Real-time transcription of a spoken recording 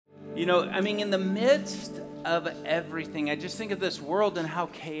In the midst of everything, I just think of this world and how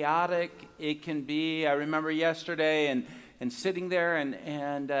chaotic it can be. I remember yesterday and sitting there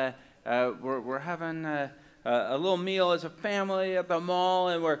we're having a little meal as a family at the mall,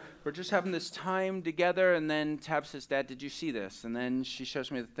 and we're just having this time together. And then Tab says, "Dad, did you see this?" And then she shows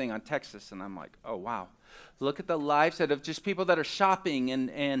me the thing on Texas, and I'm like, "Oh wow." Look at the lives of just people that are shopping,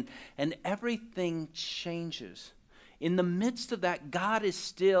 and everything changes. In the midst of that, God is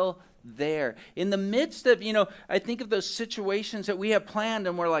still there. In the midst of, I think of those situations that we have planned,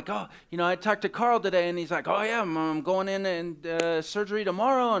 and we're like, I talked to Carl today, and he's like, "Oh yeah, I'm going in and surgery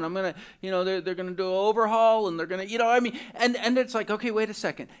tomorrow, and I'm gonna, they're gonna do an overhaul, and they're gonna, and it's like, okay, wait a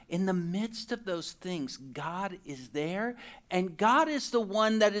second. In the midst of those things, God is there, and God is the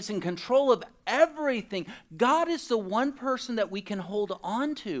one that is in control of everything. God is the one person that we can hold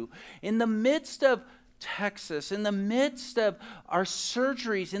on to in the midst of Texas, in the midst of our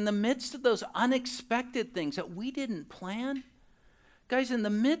surgeries, in the midst of those unexpected things that we didn't plan. Guys, in the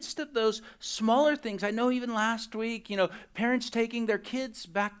midst of those smaller things, I know even last week, parents taking their kids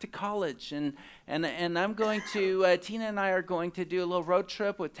back to college, and I'm going to, Tina and I are going to do a little road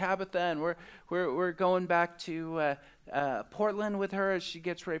trip with Tabitha, and we're going back to Portland with her as she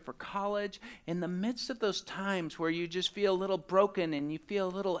gets ready for college. In the midst of those times where you just feel a little broken and you feel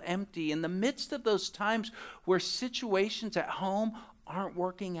a little empty, in the midst of those times where situations at home aren't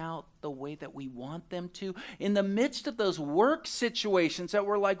working out the way that we want them to, in the midst of those work situations that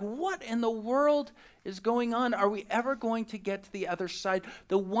we're like, what in the world is going on? Are we ever going to get to the other side?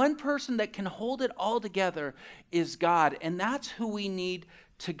 The one person that can hold it all together is God, and that's who we need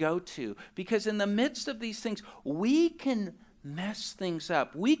to go to, because in the midst of these things, we can mess things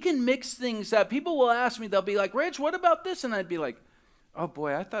up. We can mix things up. People will ask me, they'll be like, "Rich, what about this?" And I'd be like, "Oh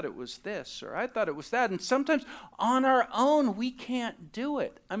boy, I thought it was this, or I thought it was that." And sometimes on our own, we can't do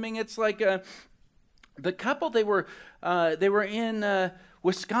it. It's like the couple, they were in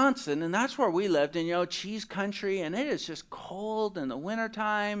Wisconsin, and that's where we lived, and cheese country, and it is just cold in the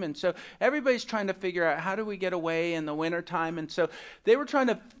wintertime, and so everybody's trying to figure out, how do we get away in the wintertime? And so they were trying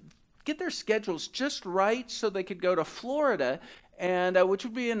to get their schedules just right so they could go to Florida, and which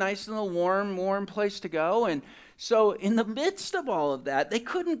would be a nice little warm place to go. And so in the midst of all of that, they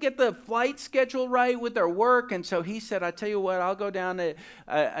couldn't get the flight schedule right with their work. And so he said, "I tell you what, I'll go down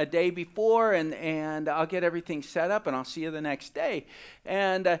a day before, and I'll get everything set up, and I'll see you the next day."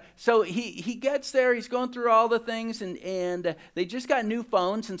 And so he gets there, he's going through all the things, and they just got new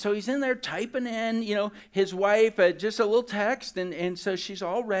phones. And so he's in there typing in, his wife, just a little text. And so she's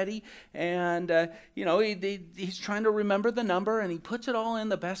all ready. And, he's trying to remember the number, and he puts it all in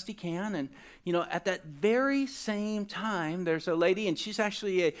the best he can. And, at that very same time, there's a lady, and she's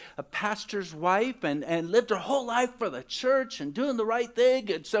actually a pastor's wife, and lived her whole life for the church and doing the right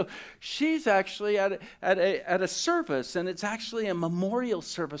thing. And so she's actually at a service, and it's actually a memorial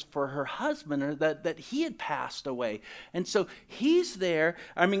service for her husband, or that he had passed away. And so he's there.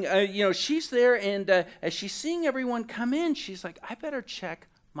 She's there, and as she's seeing everyone come in, she's like, "I better check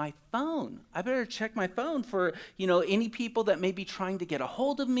my phone. I better check my phone for, any people that may be trying to get a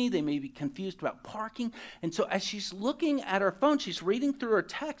hold of me. They may be confused about parking." And so as she's looking at her phone, she's reading through her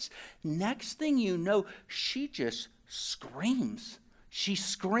text. Next thing you know, she just screams. She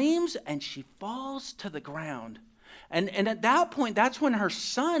screams, and she falls to the ground. And at that point, that's when her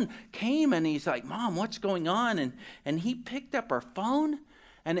son came, and he's like, "Mom, what's going on?" And he picked up her phone,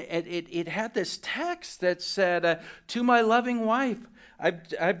 and it had this text that said, "To my loving wife,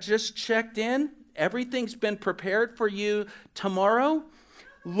 I've just checked in. Everything's been prepared for you tomorrow.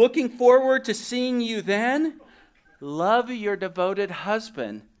 Looking forward to seeing you then. Love, your devoted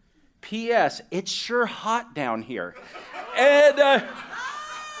husband. P.S. It's sure hot down here." And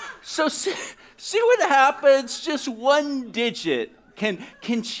so see what happens? Just one digit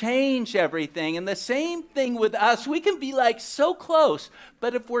can change everything. And the same thing with us. We can be like so close,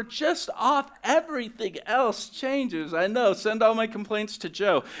 but if we're just off, everything else changes. I know, send all my complaints to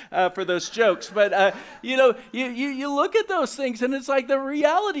Joe for those jokes. But, you look at those things, and it's like the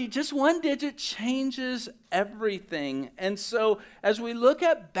reality, just one digit changes everything. And so as we look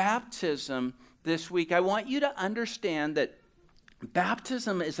at baptism this week, I want you to understand that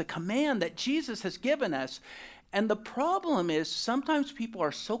baptism is a command that Jesus has given us. And the problem is, sometimes people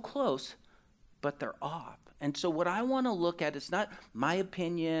are so close, but they're off. And so what I want to look at is not my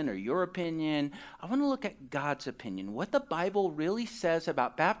opinion or your opinion. I want to look at God's opinion, what the Bible really says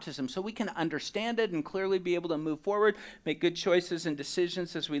about baptism, so we can understand it and clearly be able to move forward, make good choices and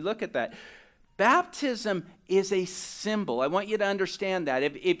decisions as we look at that. baptism is a symbol. I want you to understand that.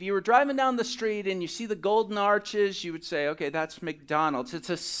 If you were driving down the street and you see the golden arches, you would say, okay, that's McDonald's. It's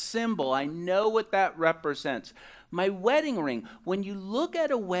a symbol. I know what that represents. My wedding ring, when you look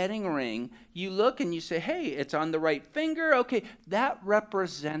at a wedding ring, you look and you say, hey, it's on the right finger. Okay, that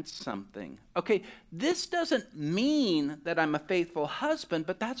represents something. Okay, this doesn't mean that I'm a faithful husband,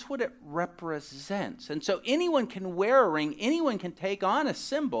 but that's what it represents. And so anyone can wear a ring. Anyone can take on a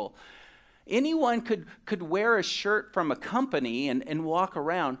symbol. Anyone could wear a shirt from a company and walk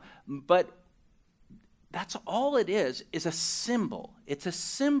around, but that's all it is a symbol. It's a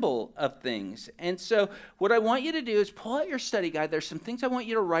symbol of things. And so what I want you to do is pull out your study guide. There's some things I want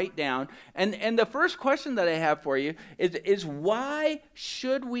you to write down. And the first question that I have for you is why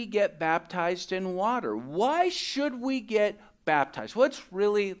should we get baptized in water? Why should we get baptized? What's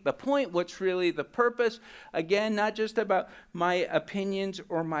really the point? What's really the purpose? Again, not just about my opinions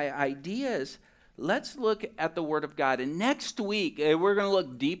or my ideas. Let's look at the Word of God. And next week, we're going to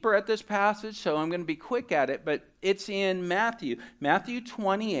look deeper at this passage, so I'm going to be quick at it, but it's in Matthew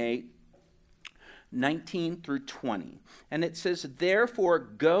 28, 19 through 20. And it says, therefore,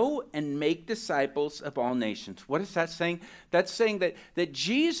 go and make disciples of all nations. What is that saying? That's saying that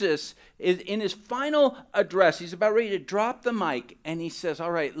Jesus is in his final address. He's about ready to drop the mic, and he says,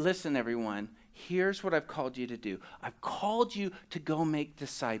 all right, listen, everyone. Here's what I've called you to do. I've called you to go make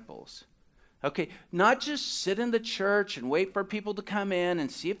disciples. Okay, not just sit in the church and wait for people to come in and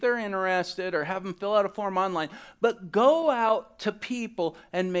see if they're interested or have them fill out a form online, but go out to people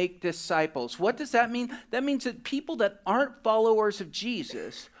and make disciples. What does that mean? That means that people that aren't followers of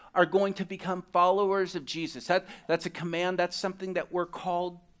Jesus are going to become followers of Jesus. That's a command. That's something that we're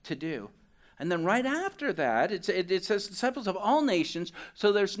called to do. And then right after that, it says disciples of all nations.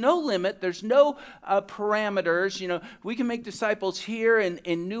 So there's no limit. There's no parameters. You know, we can make disciples here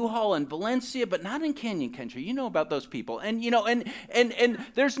in Newhall and Valencia, but not in Canyon Country. You know about those people. And, you know, and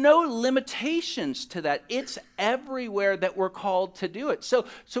there's no limitations to that. It's everywhere that we're called to do it. So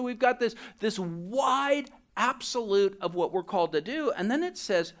we've got this wide absolute of what we're called to do, and then it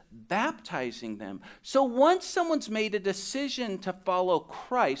says baptizing them. So once someone's made a decision to follow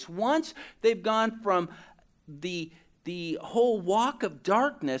Christ, once they've gone from the whole walk of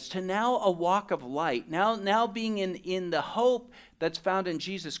darkness to now a walk of light, now being in the hope that's found in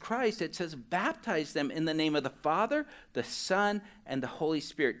Jesus Christ, it says baptize them in the name of the Father, the Son, and the Holy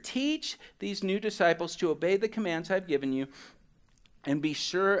Spirit. Teach these new disciples to obey the commands I've given you. And be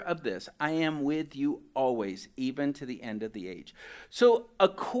sure of this, I am with you always, even to the end of the age. So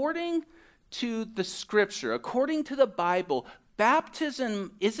according to the scripture, according to the Bible,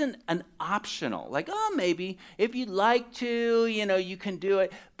 baptism isn't an optional. Like, oh, maybe if you'd like to, you know, you can do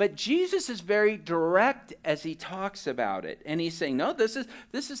it. But Jesus is very direct as he talks about it. And he's saying, no, this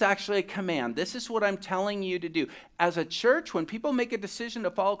is actually a command. This is what I'm telling you to do. As a church, when people make a decision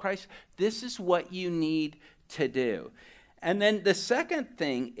to follow Christ, this is what you need to do. And then the second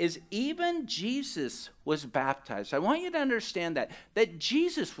thing is even Jesus was baptized. I want you to understand that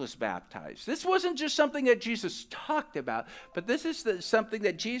Jesus was baptized. This wasn't just something that Jesus talked about, but this is something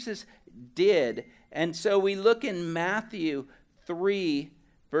that Jesus did. And so we look in Matthew 3,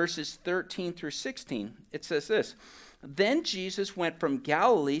 verses 13 through 16. It says this, then Jesus went from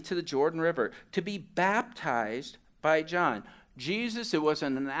Galilee to the Jordan River to be baptized by John. Jesus, it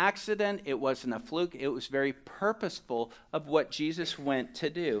wasn't an accident, it wasn't a fluke, it was very purposeful of what Jesus went to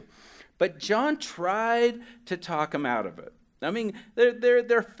do. But John tried to talk him out of it. I mean,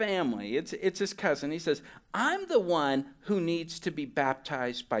 they're family. It's his cousin. He says, I'm the one who needs to be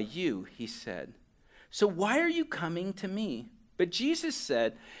baptized by you, he said. So why are you coming to me? But Jesus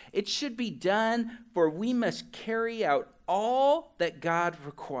said, it should be done, for we must carry out all that God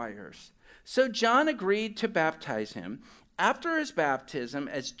requires. So John agreed to baptize him. After his baptism,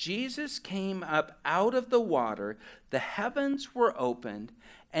 as Jesus came up out of the water, the heavens were opened,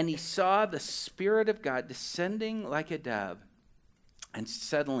 and he saw the Spirit of God descending like a dove and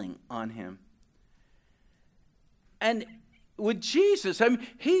settling on him. And with Jesus, I mean,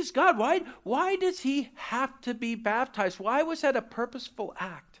 he's God. Why does he have to be baptized? Why was that a purposeful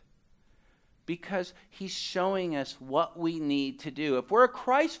act? Because he's showing us what we need to do. If we're a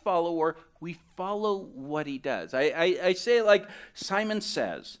Christ follower, we follow what he does. I say it like Simon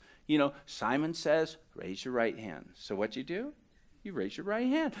says. You know, Simon says, raise your right hand. So what you do? You raise your right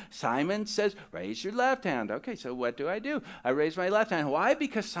hand. Simon says, raise your left hand. Okay, so what do? I raise my left hand. Why?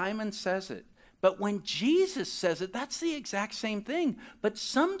 Because Simon says it. But when Jesus says it, that's the exact same thing. But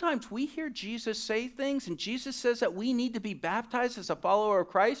sometimes we hear Jesus say things, and Jesus says that we need to be baptized as a follower of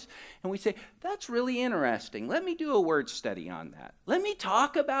Christ, and we say, that's really interesting. Let me do a word study on that. Let me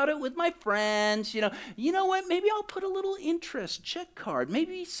talk about it with my friends. You know what? Maybe I'll put a little interest check card.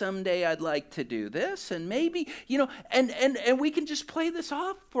 Maybe someday I'd like to do this, and maybe, and we can just play this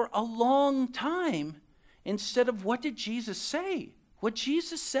off for a long time instead of what did Jesus say? What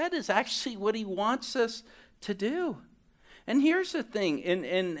Jesus said is actually what he wants us to do. And here's the thing,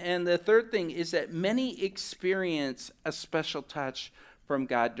 and the third thing is that many experience a special touch from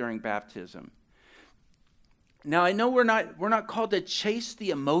God during baptism. Now, I know we're not called to chase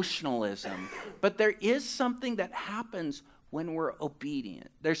the emotionalism, but there is something that happens when we're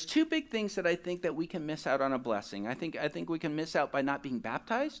obedient. There's two big things that I think that we can miss out on a blessing. I think we can miss out by not being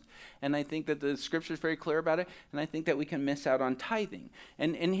baptized, and I think that the scripture is very clear about it, and I think that we can miss out on tithing.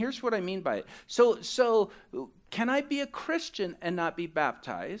 And here's what I mean by it. So can I be a Christian and not be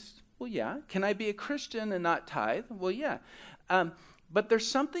baptized? Well, yeah. Can I be a Christian and not tithe? Well, yeah. But there's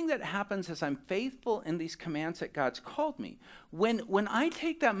something that happens as I'm faithful in these commands that God's called me. When I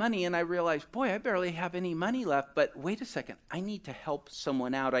take that money and I realize, boy, I barely have any money left, but wait a second, I need to help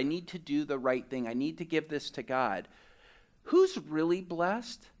someone out. I need to do the right thing. I need to give this to God. Who's really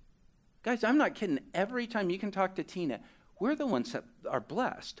blessed? Guys, I'm not kidding. Every time you can talk to Tina, we're the ones that are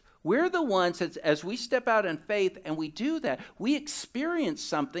blessed. We're the ones that, as we step out in faith and we do that, we experience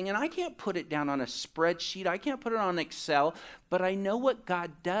something, and I can't put it down on a spreadsheet. I can't put it on Excel, but I know what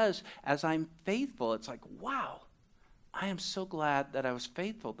God does as I'm faithful. It's like, wow, I am so glad that I was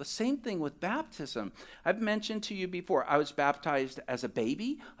faithful. The same thing with baptism. I've mentioned to you before, I was baptized as a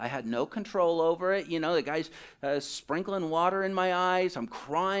baby. I had no control over it. The guy's sprinkling water in my eyes. I'm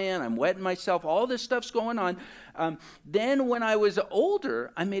crying. I'm wetting myself. All this stuff's going on. Then when I was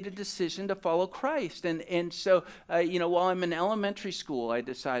older, I made a decision to follow Christ. And so, while I'm in elementary school, I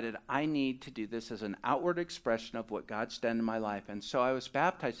decided I need to do this as an outward expression of what God's done in my life. And so I was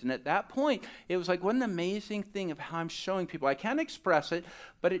baptized. And at that point, it was like, what an amazing thing of how I'm showing people. I can't express it,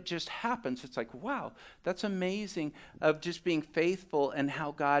 but it just happens. It's like, wow, that's amazing of just being faithful and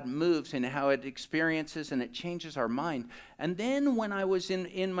how God moves and how it experiences and it changes our mind. And then when I was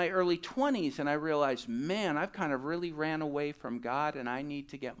in my early 20s and I realized, man, I've kind of really ran away from God and I need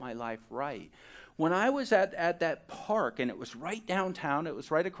to get my life right. When I was at that park, and it was right downtown, it was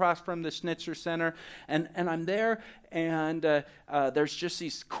right across from the Schnitzer Center, and I'm there, and there's just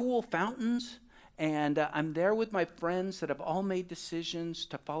these cool fountains, and I'm there with my friends that have all made decisions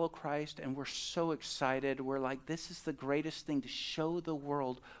to follow Christ, and we're so excited. We're like, this is the greatest thing to show the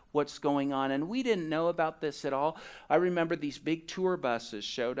world what's going on. And we didn't know about this at all. I remember these big tour buses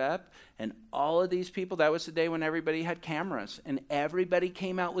showed up, and all of these people, that was the day when everybody had cameras, and everybody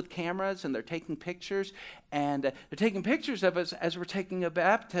came out with cameras, and they're taking pictures, and they're taking pictures of us as we're taking a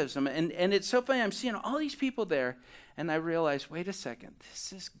baptism. And it's so funny. I'm seeing all these people there, and I realize, wait a second,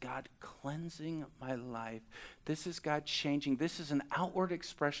 this is God cleansing my life. This is God changing. This is an outward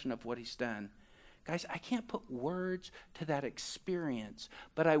expression of what he's done. Guys, I can't put words to that experience,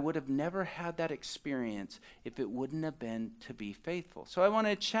 but I would have never had that experience if it wouldn't have been to be faithful. So I want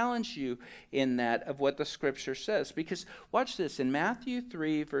to challenge you in that of what the scripture says, because watch this. In Matthew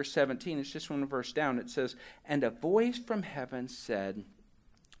 3, verse 17, it's just one verse down. It says, "And a voice from heaven said,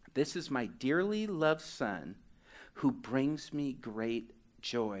 'This is my dearly loved son who brings me great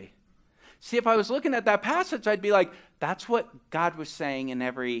joy.'" See, if I was looking at that passage, I'd be like, that's what God was saying in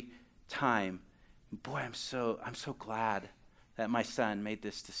every time. Boy, I'm so glad that my son made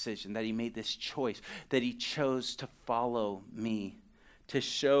this decision, that he made this choice, that he chose to follow me, to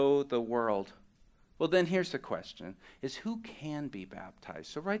show the world. Well, then here's the question, is who can be baptized?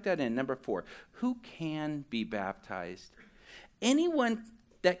 So write that in, number 4. Who can be baptized? Anyone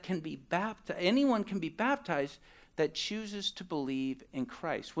can be baptized that chooses to believe in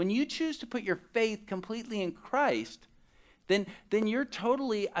Christ. When you choose to put your faith completely in Christ, then you're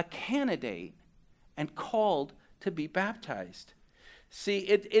totally a candidate and called to be baptized. See,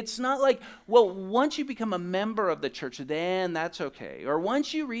 it's not like, well, once you become a member of the church, then that's okay. Or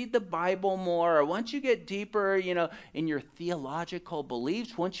once you read the Bible more, or once you get deeper, in your theological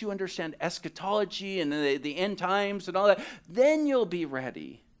beliefs, once you understand eschatology and the end times and all that, then you'll be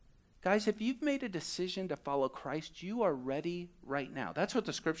ready. Guys, if you've made a decision to follow Christ, you are ready right now. That's what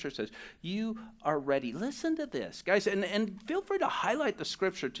the scripture says. You are ready. Listen to this, guys, and feel free to highlight the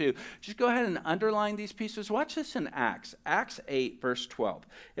scripture too. Just go ahead and underline these pieces. Watch this in Acts 8, verse 12.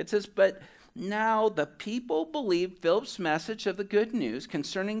 It says, "But now the people believed Philip's message of the good news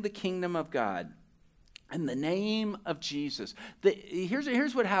concerning the kingdom of God. In the name of Jesus.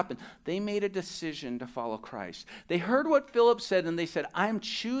 Here's what happened. They made a decision to follow Christ. They heard what Philip said, and they said, I'm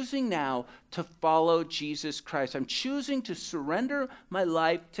choosing now to follow Jesus Christ. I'm choosing to surrender my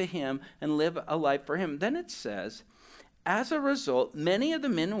life to him and live a life for him. Then it says, as a result, many of the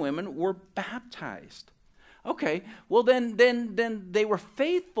men and women were baptized. Okay, well then they were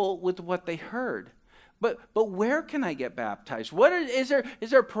faithful with what they heard. But where can I get baptized? Is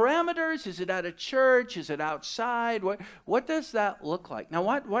there parameters? Is it at a church? Is it outside? What does that look like? Now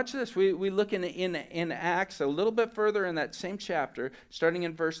watch this. We look in Acts a little bit further in that same chapter, starting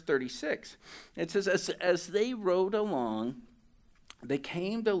in verse 36. It says, as they rode along, they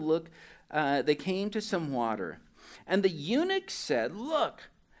came to some water, and the eunuch said, "Look,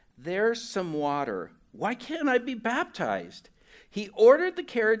 there's some water. Why can't I be baptized?" He ordered the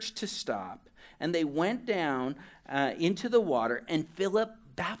carriage to stop. And they went down into the water, and Philip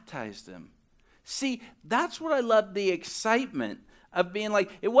baptized them. See, that's what I love, the excitement of being like,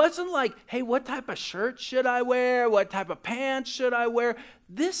 it wasn't like, hey, what type of shirt should I wear? What type of pants should I wear?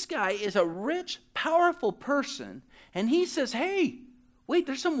 This guy is a rich, powerful person, and he says, hey, wait,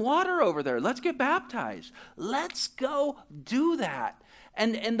 there's some water over there. Let's get baptized. Let's go do that.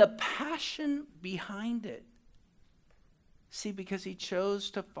 And the passion behind it. See, because he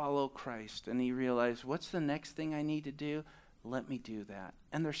chose to follow Christ and he realized, what's the next thing I need to do? Let me do that.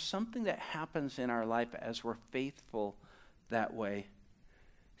 And there's something that happens in our life as we're faithful that way.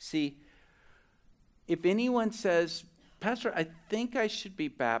 See, if anyone says, Pastor, I think I should be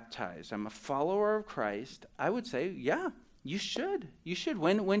baptized. I'm a follower of Christ. I would say, yeah, you should. You should.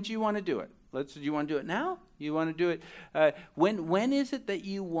 When do you want to do it? Do you want to do it now? You want to do it? When is it that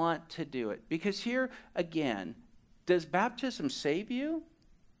you want to do it? Because here, again, does baptism save you?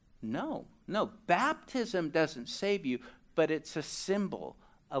 No. Baptism doesn't save you, but it's a symbol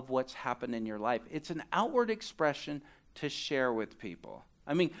of what's happened in your life. It's an outward expression to share with people.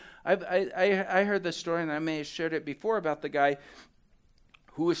 I mean, I heard this story, and I may have shared it before, about the guy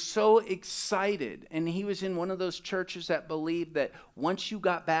who was so excited, and he was in one of those churches that believed that once you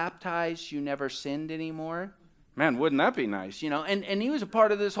got baptized, you never sinned anymore. Man, wouldn't that be nice, And he was a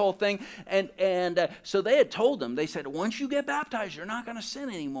part of this whole thing. And so they had told him, they said, once you get baptized, you're not going to sin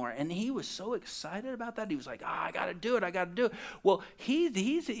anymore. And he was so excited about that. He was like, I got to do it. Well,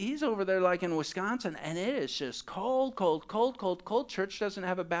 he's over there like in Wisconsin, and it is just cold. Church doesn't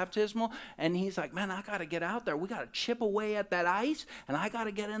have a baptismal. And he's like, man, I got to get out there. We got to chip away at that ice, and I got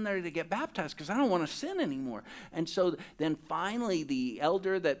to get in there to get baptized because I don't want to sin anymore. And so then finally the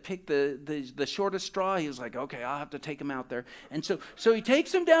elder that picked the shortest straw, he was like, okay, I'll have to take him out there. And so he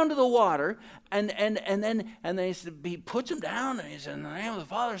takes him down to the water, and then he puts him down, and he's in the name of the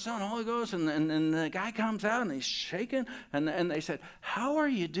Father, Son, and Holy Ghost, and the guy comes out, and he's shaking, and they said, how are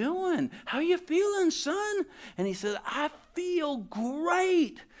you doing? How you feeling, son? And he said, I feel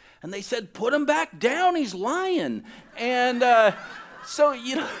great. And they said, put him back down, he's lying. And so,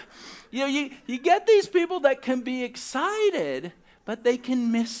 you get these people that can be excited, but they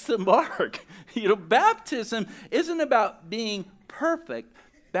can miss the mark. Baptism isn't about being perfect.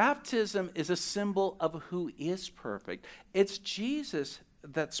 Baptism is a symbol of who is perfect. It's Jesus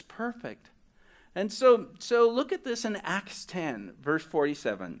that's perfect. And so look at this in Acts 10, verse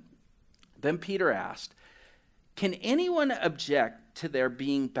 47. Then Peter asked, can anyone object to their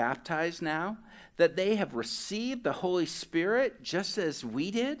being baptized now, that they have received the Holy Spirit just as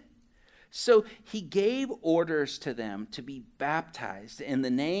we did? So he gave orders to them to be baptized in the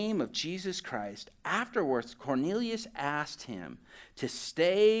name of Jesus Christ. Afterwards, Cornelius asked him to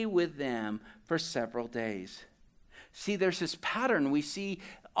stay with them for several days. See, there's this pattern we see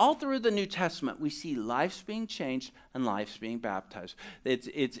all through the New Testament. We see lives being changed and lives being baptized.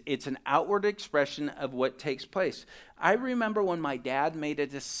 It's an outward expression of what takes place. I remember when my dad made a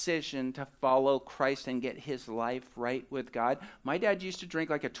decision to follow Christ and get his life right with God. My dad used to drink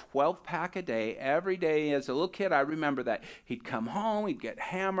like a 12-pack a day every day as a little kid. I remember that. He'd come home, he'd get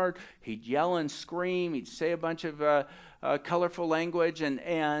hammered, he'd yell and scream, he'd say a bunch of colorful language, and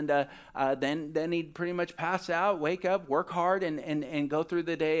then he'd pretty much pass out, wake up, work hard, and go through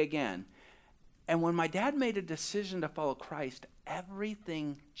the day again. And when my dad made a decision to follow Christ,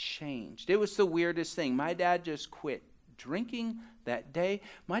 everything changed. It was the weirdest thing. My dad just quit drinking that day.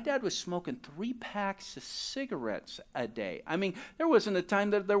 My dad was smoking 3 packs of cigarettes a day. I mean, there wasn't a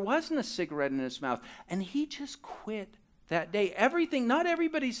time that there wasn't a cigarette in his mouth, and he just quit that day. Everything, not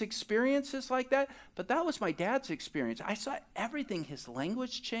everybody's experience is like that, but that was my dad's experience. I saw everything, his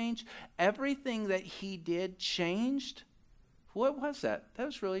language changed, everything that he did changed What was that? That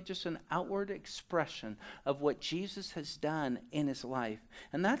was really just an outward expression of what Jesus has done in his life.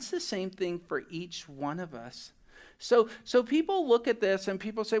 And that's the same thing for each one of us. So people look at this and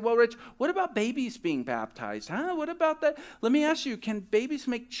people say, well, Rich, what about babies being baptized? What about that? Let me ask you, can babies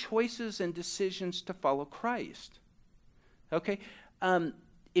make choices and decisions to follow Christ? Okay,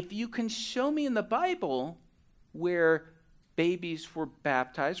 if you can show me in the Bible where babies were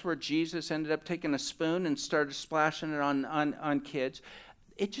baptized, where Jesus ended up taking a spoon and started splashing it on kids,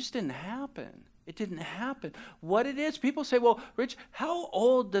 it just didn't happen. It didn't happen. What it is, people say, well, Rich, how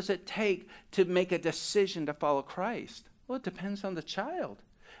old does it take to make a decision to follow Christ? Well, it depends on the child.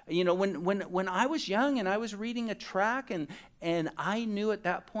 You know, when I was young and I was reading a tract and I knew at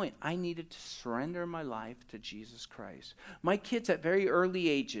that point I needed to surrender my life to Jesus Christ. My kids at very early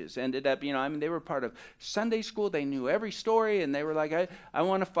ages ended up, they were part of Sunday school. They knew every story and they were like, I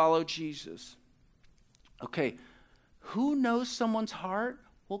want to follow Jesus. Okay, who knows someone's heart?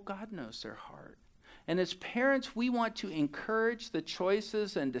 Well, God knows their heart. And as parents, we want to encourage the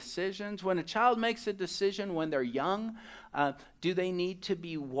choices and decisions. When a child makes a decision when they're young, do they need to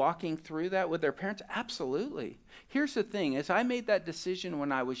be walking through that with their parents? Absolutely. Here's the thing, as I made that decision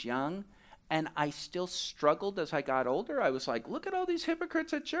when I was young, and I still struggled as I got older. I was like, look at all these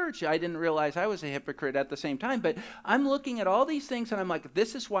hypocrites at church. I didn't realize I was a hypocrite at the same time, but I'm looking at all these things and I'm like,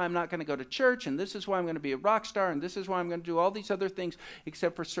 this is why I'm not going to go to church, and this is why I'm going to be a rock star, and this is why I'm going to do all these other things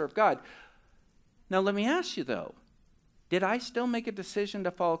except for serve God. Now, let me ask you, though, did I still make a decision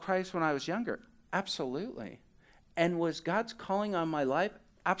to follow Christ when I was younger? Absolutely. And was God's calling on my life?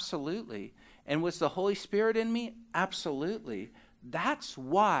 Absolutely. And was the Holy Spirit in me? Absolutely. That's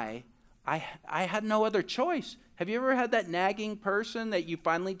why I had no other choice. Have you ever had that nagging person that you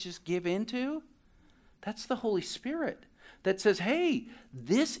finally just give into? That's the Holy Spirit that says, hey,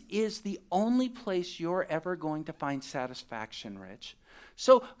 this is the only place you're ever going to find satisfaction, Rich.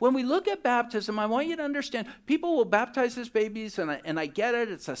 So when we look at baptism, I want you to understand, people will baptize as babies, and I get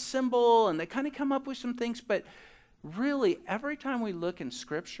it, it's a symbol, and they kind of come up with some things, but really, every time we look in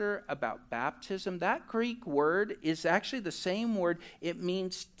Scripture about baptism, that Greek word is actually the same word. It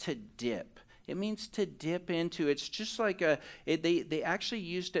means to dip. It means to dip into. It's just like they actually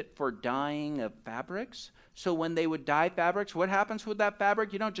used it for dyeing of fabrics. So when they would dye fabrics, what happens with that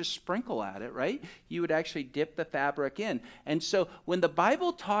fabric? You don't just sprinkle at it, right? You would actually dip the fabric in. And so when the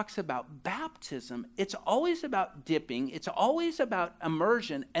Bible talks about baptism, it's always about dipping, it's always about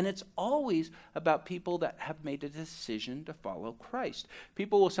immersion, and it's always about people that have made a decision to follow Christ.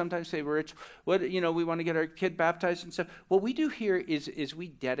 People will sometimes say, Rich, we want to get our kid baptized and stuff. What we do here is we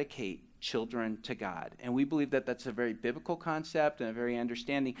dedicate children to God. And we believe that that's a very biblical concept and a very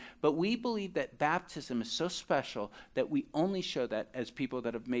understanding. But we believe that baptism is so special that we only show that as people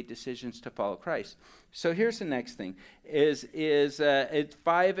that have made decisions to follow Christ. So here's the next thing: is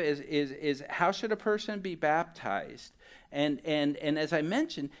how should a person be baptized? And as I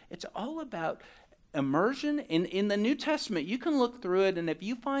mentioned, it's all about immersion. In the New Testament, you can look through it, and if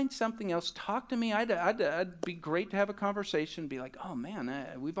you find something else, talk to me. I'd be great to have a conversation, be like, oh man,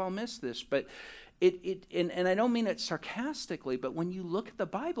 we've all missed this. But and I don't mean it sarcastically, but when you look at the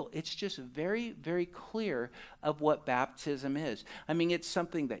Bible, it's just very, very clear of what baptism is. I mean, it's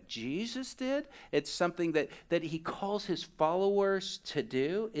something that Jesus did. It's something that he calls his followers to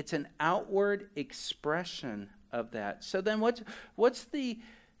do. It's an outward expression of that. So then what's the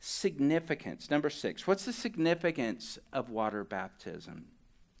significance? Number 6, what's the significance of water baptism?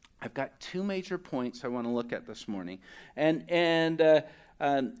 I've got 2 major points I want to look at this morning, and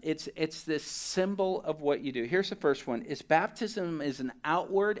it's this symbol of what you do. Here's the first one: is baptism is an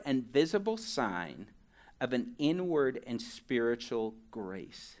outward and visible sign of an inward and spiritual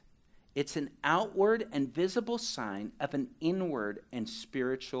grace. It's an outward and visible sign of an inward and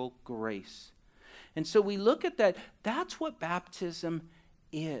spiritual grace. And so we look at that. That's what baptism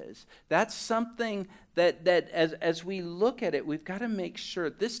is. That's something that as we look at it, we've got to make sure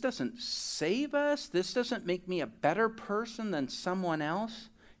this doesn't save us. This doesn't make me a better person than someone else.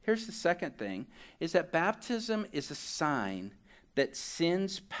 Here's the second thing, is that baptism is a sign that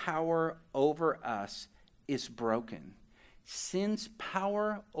sin's power over us is broken. Sin's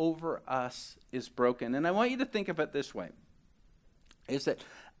power over us is broken. And I want you to think of it this way, is that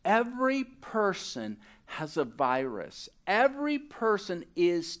every person has a virus. Every person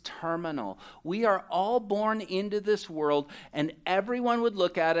is terminal. We are all born into this world, and everyone would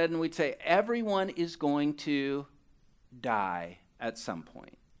look at it and we'd say, everyone is going to die at some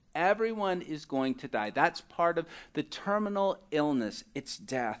point. Everyone is going to die. That's part of the terminal illness. It's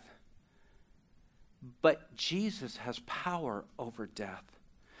death. But Jesus has power over death.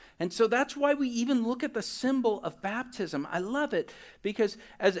 And so that's why we even look at the symbol of baptism. I love it because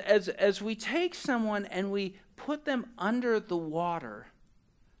as we take someone and we put them under the water,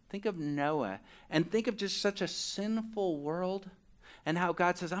 think of Noah and think of just such a sinful world and how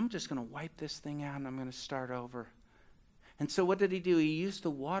God says, I'm just going to wipe this thing out and I'm going to start over. And so what did he do? He used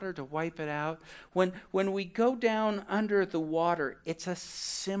the water to wipe it out. When we go down under the water, it's a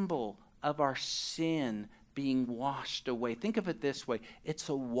symbol of our sin being washed away. Think of it this way. It's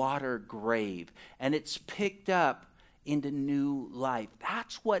a water grave, and it's picked up into new life.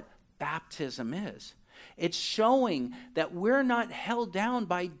 That's what baptism is. It's showing that we're not held down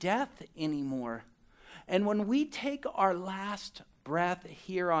by death anymore. And when we take our last breath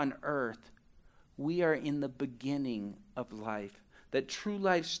here on earth, we are in the beginning of life. That true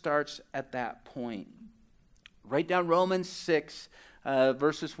life starts at that point. Write down Romans 6,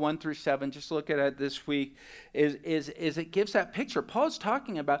 verses 1 through 7. Just look at it this week. Is it gives that picture. Paul's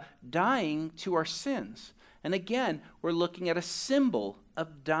talking about dying to our sins. And again, we're looking at a symbol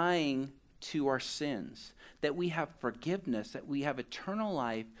of dying to our sins. That we have forgiveness, that we have eternal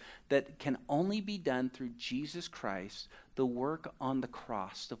life that can only be done through Jesus Christ, the work on the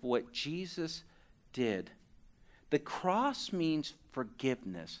cross of what Jesus did. The cross means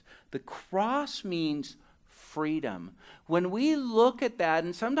forgiveness. The cross means freedom. When we look at that,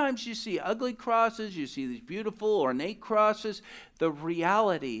 and sometimes you see ugly crosses, you see these beautiful, ornate crosses, the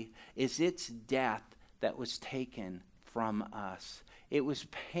reality is it's death that was taken from us. It was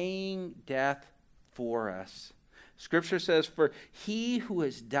paying death for us. Scripture says, for he who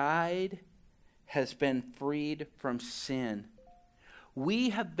has died has been freed from sin. We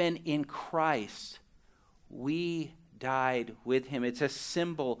have been in Christ. We died with him. It's a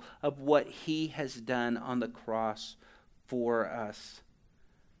symbol of what he has done on the cross for us.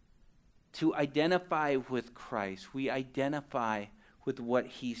 To identify with Christ, we identify with what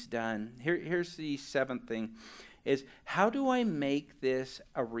he's done. Here's the seventh thing, is how do I make this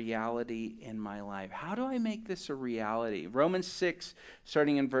a reality in my life? How do I make this a reality? Romans 6,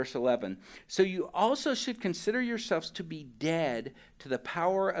 starting in verse 11. So you also should consider yourselves to be dead to the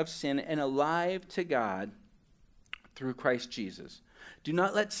power of sin and alive to God through Christ Jesus. Do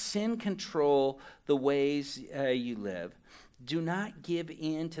not let sin control the ways you live. Do not give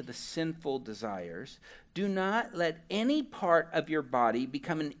in to the sinful desires. Do not let any part of your body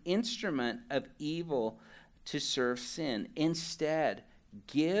become an instrument of evil to serve sin. Instead,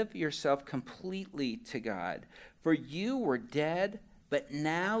 give yourself completely to God. For you were dead, but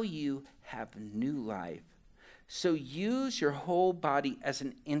now you have new life. So use your whole body as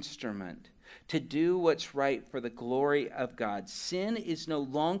an instrument to do what's right for the glory of God. Sin is no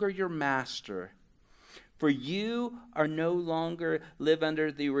longer your master, for you are no longer live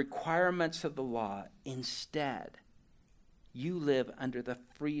under the requirements of the law. Instead, you live under the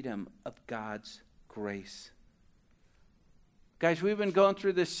freedom of God's grace. Guys, we've been going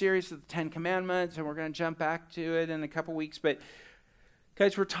through this series of the Ten Commandments, and we're going to jump back to it in a couple weeks. But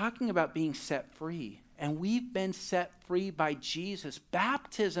guys, we're talking about being set free. And we've been set free by Jesus.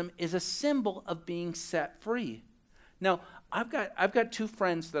 Baptism is a symbol of being set free. Now, I've got two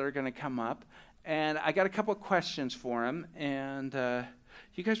friends that are going to come up, and I got a couple of questions for them. And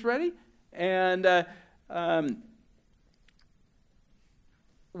you guys ready? And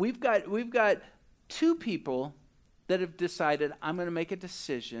we've got two people that have decided I'm going to make a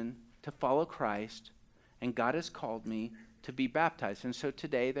decision to follow Christ, and God has called me to be baptized. And so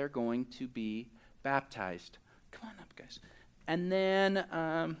today they're going to be baptized. Come on up, guys. And then,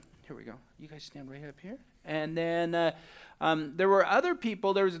 here we go. You guys stand right up here. And then there were other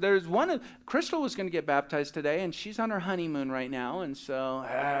people. There was one. Crystal was going to get baptized today, and she's on her honeymoon right now. And so,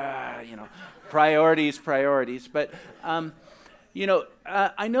 priorities. But,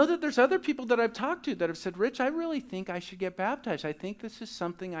 I know that there's other people that I've talked to that have said, Rich, I really think I should get baptized. I think this is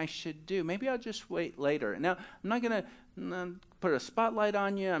something I should do. Maybe I'll just wait later. Now, I'm not going to put a spotlight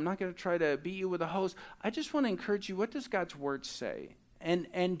on you. I'm not going to try to beat you with a hose. I just want to encourage you. What does God's word say?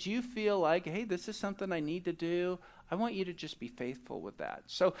 And do you feel like, hey, this is something I need to do? I want you to just be faithful with that.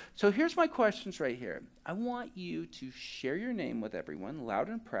 So here's my questions right here. I want you to share your name with everyone, loud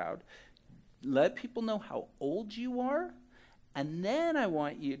and proud. Let people know how old you are. And then I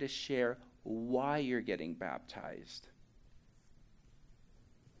want you to share why you're getting baptized.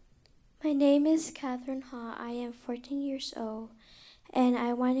 My name is Catherine Ha. I am 14 years old, and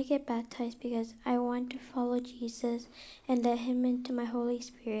I want to get baptized because I want to follow Jesus and let him into my Holy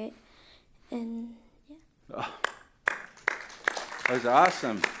Spirit. And yeah. Oh, that was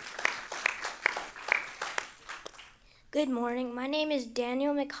awesome. Good morning. My name is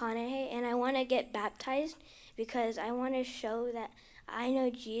Daniel McConaughey, and I want to get baptized because I want to show that I know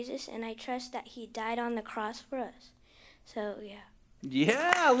Jesus, and I trust that he died on the cross for us. So, yeah.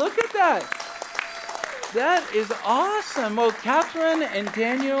 Yeah, look at that. That is awesome. Well, Catherine and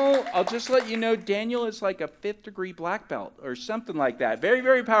Daniel, I'll just let you know, Daniel is like a 5th-degree black belt or something like that. Very,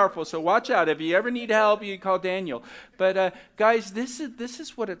 very powerful. So watch out. If you ever need help, you call Daniel. But guys, this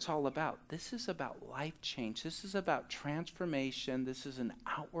is what it's all about. This is about life change. This is about transformation. This is an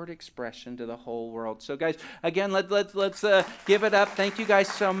outward expression to the whole world. So guys, again, let's give it up. Thank you guys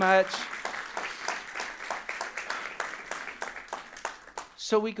so much.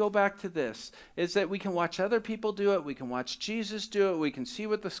 So we go back to this, is that we can watch other people do it, we can watch Jesus do it, we can see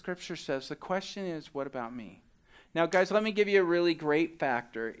what the scripture says. The question is, what about me? Now, guys, let me give you a really great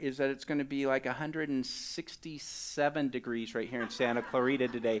factor, is that it's going to be like 167 degrees right here in Santa Clarita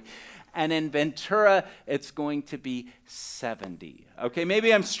today. And in Ventura, it's going to be 70. Okay,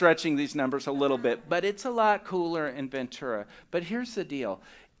 maybe I'm stretching these numbers a little bit, but it's a lot cooler in Ventura. But here's the deal,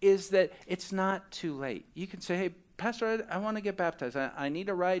 is that it's not too late. You can say, hey, Pastor, I want to get baptized. I need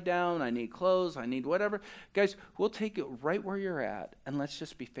a ride down. I need clothes. I need whatever. Guys, we'll take it right where you're at, and let's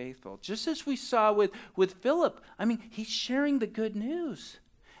just be faithful. Just as we saw with Philip. I mean, he's sharing the good news.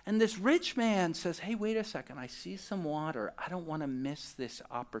 And this rich man says, hey, wait a second. I see some water. I don't want to miss this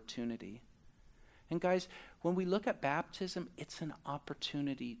opportunity. And guys, when we look at baptism, it's an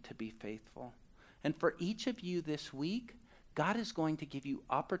opportunity to be faithful. And for each of you this week, God is going to give you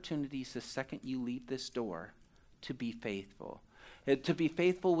opportunities the second you leave this door to be faithful. To be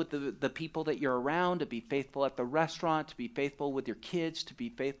faithful with the people that you're around, to be faithful at the restaurant, to be faithful with your kids, to be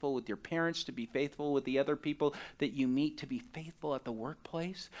faithful with your parents, to be faithful with the other people that you meet, to be faithful at the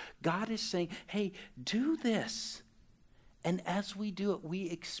workplace. God is saying, hey, do this. And as we do it, we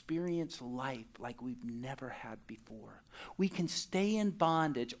experience life like we've never had before. We can stay in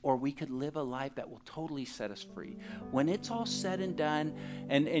bondage, or we could live a life that will totally set us free. When it's all said and done,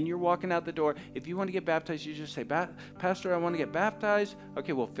 and you're walking out the door, if you want to get baptized, you just say, Pastor, I want to get baptized.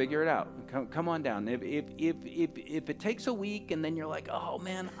 Okay, we'll figure it out. Come on down. If it takes a week and then you're like, oh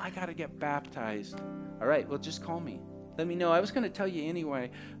man, I got to get baptized. All right, well, just call me. Let me know. I was going to tell you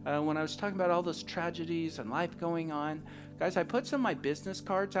anyway, when I was talking about all those tragedies and life going on, guys, I put some of my business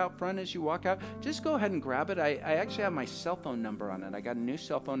cards out front as you walk out. Just go ahead and grab it. I actually have my cell phone number on it. I got a new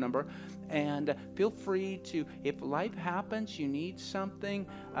cell phone number. And feel free to, if life happens, you need something,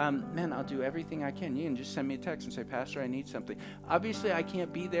 man, I'll do everything I can. You can just send me a text and say, Pastor, I need something. Obviously, I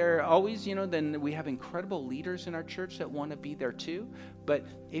can't be there always, then we have incredible leaders in our church that want to be there too. But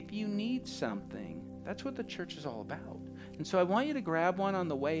if you need something, that's what the church is all about. And so I want you to grab one on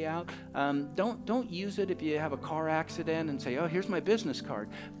the way out. Don't use it if you have a car accident and say, oh, here's my business card.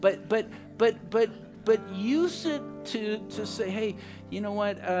 But use it to say, hey, you know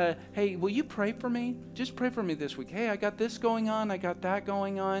what? Hey, will you pray for me? Just pray for me this week. Hey, I got this going on. I got that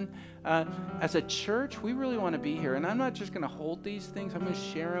going on. As a church, we really want to be here. And I'm not just going to hold these things. I'm going to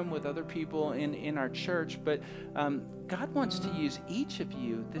share them with other people in our church. But God wants to use each of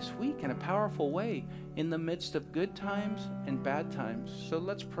you this week in a powerful way in the midst of good times and bad times. So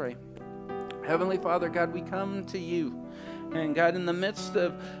let's pray. Heavenly Father, God, we come to you. And God, in the midst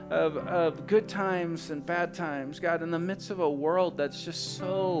of good times and bad times, God, in the midst of a world that's just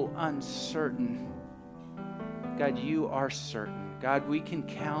so uncertain, God, you are certain. God, we can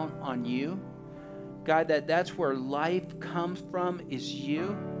count on you. God, that's where life comes from, is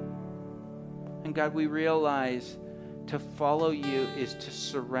you. And God, we realize to follow you is to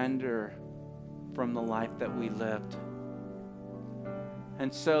surrender from the life that we lived.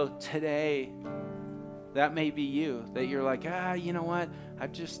 And so today, that may be you, that you're like, you know what?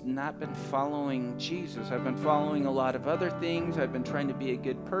 I've just not been following Jesus. I've been following a lot of other things. I've been trying to be a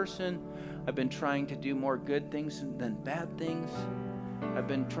good person. I've been trying to do more good things than bad things. I've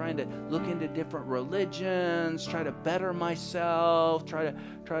been trying to look into different religions, try to better myself, try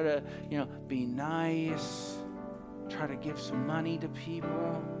to, be nice, try to give some money to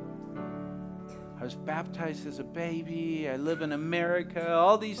people. I was baptized as a baby. I live in America.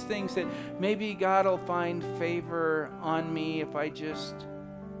 All these things that maybe God will find favor on me if I just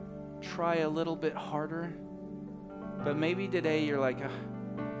try a little bit harder. But maybe today you're like,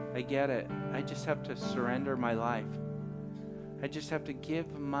 I get it. I just have to surrender my life. I just have to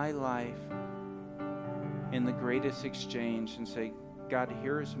give my life in the greatest exchange and say, God,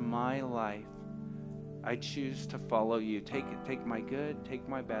 here's my life. I choose to follow you. Take it. Take my good, take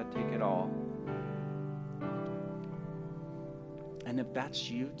my bad, take it all. And if that's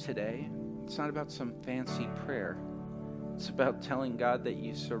you today, it's not about some fancy prayer. It's about telling God that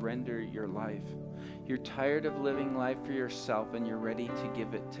you surrender your life. You're tired of living life for yourself and you're ready to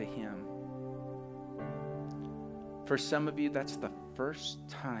give it to Him. For some of you, that's the first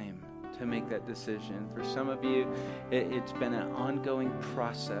time to make that decision. For some of you, it's been an ongoing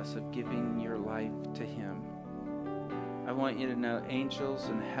process of giving your life to him. I want you to know angels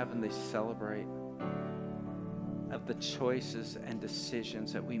in heaven, they celebrate of the choices and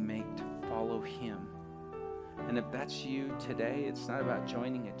decisions that we make to follow him. And if that's you today, it's not about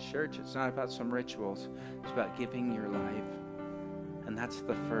joining a church. It's not about some rituals. It's about giving your life. And that's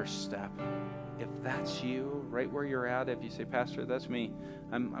the first step. If that's you, right where you're at, if you say, Pastor, that's me,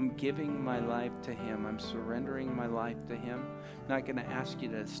 I'm giving my life to him. I'm surrendering my life to him. I'm not going to ask you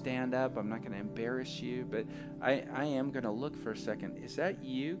to stand up. I'm not going to embarrass you, but I am going to look for a second. Is that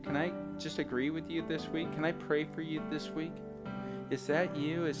you? Can I just agree with you this week? Can I pray for you this week? Is that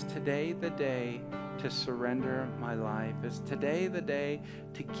you? Is today the day to surrender my life? Is today the day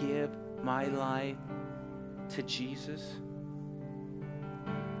to give my life to Jesus?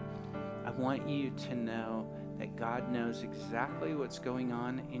 I want you to know that God knows exactly what's going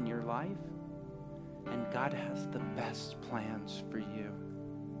on in your life, and God has the best plans for you.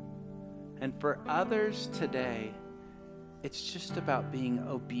 And for others today, it's just about being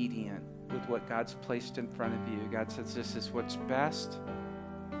obedient with what God's placed in front of you. God says this is what's best,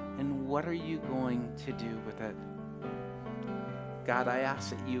 and what are you going to do with it? God, I ask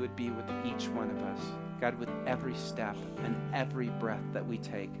that you would be with each one of us. God, with every step and every breath that we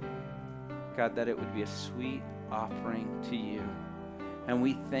take. God, that it would be a sweet offering to you. And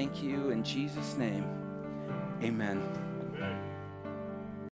we thank you in Jesus' name. Amen.